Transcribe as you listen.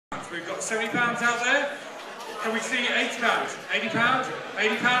We've got £70 out there. Can we see £80? £80?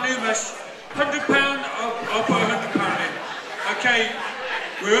 £80 Umas. £100, I'll put £100 in. Okay,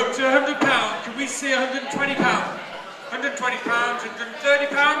 we're up to £100. Can we see £120? £120,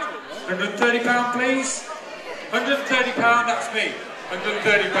 £130? £130 please. £130, that's me.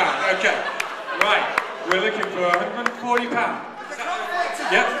 £130, okay. Right, we're looking for £140.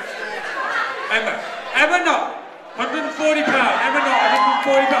 Yep. Emma not. £140. Emma not,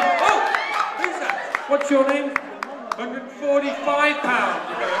 £140. Oh! Who's that? What's your name? £145.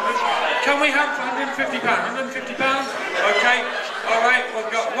 Can we have £150? £150? Okay. Alright,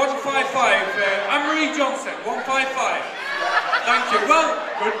 we've got 155. Anne-Marie Johnson, 155. Thank you. Well,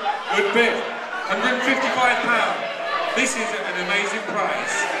 good bid. £155. This is an amazing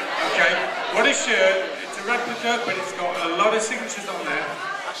prize. Okay. What a shirt. It's a replica, but it's got a lot of signatures on there.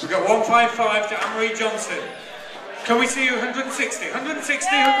 We've got 155 to Anne-Marie Johnson. Can we see you 160? 160,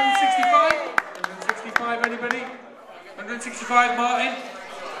 165? 165, anybody? 165, Martin?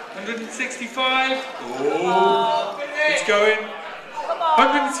 165? Oh, it's going.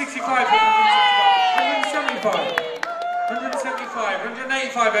 165, 175. 175,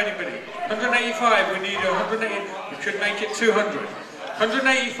 185, anybody? 185, we need 180. We could make it 200. 185.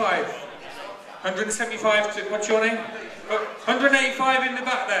 175, what's your name? 185 in the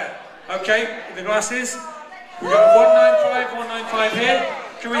back there. Okay, with the glasses. We've got 195 here.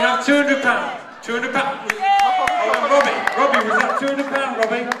 Can we have £200? £200. Robbie, was that £200,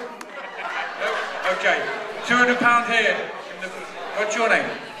 Robbie? No? Okay, £200 here. What's your name?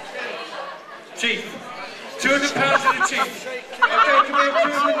 Chief. £200 to the chief. Okay, can we have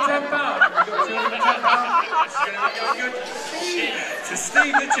 £210? We've got £210. This is going to be going good. To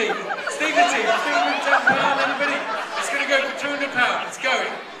Steve the chief. Steve the chief, £210, anybody? It's going to go for £200. It's going.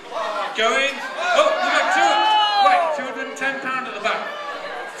 Going. Oh, we got £210 at the back.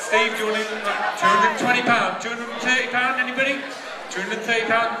 Steve, do you want to £220? £230, anybody? £230.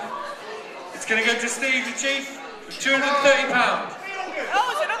 It's going to go to Steve the chief for £230. Oh,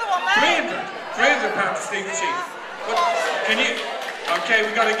 there's another one there. £300 to Steve the chief. Can you? Okay,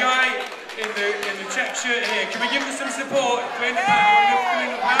 we've got a guy in the check shirt here. Can we give him some support? £300.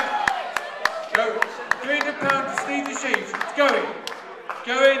 £300. Go. £300 to Steve the chief. It's going.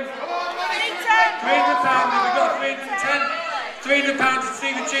 Going. £300. We've got £310. £300 to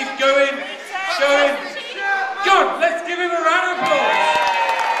Steve the chief. Going. Going. Good. Let's give him a round of applause.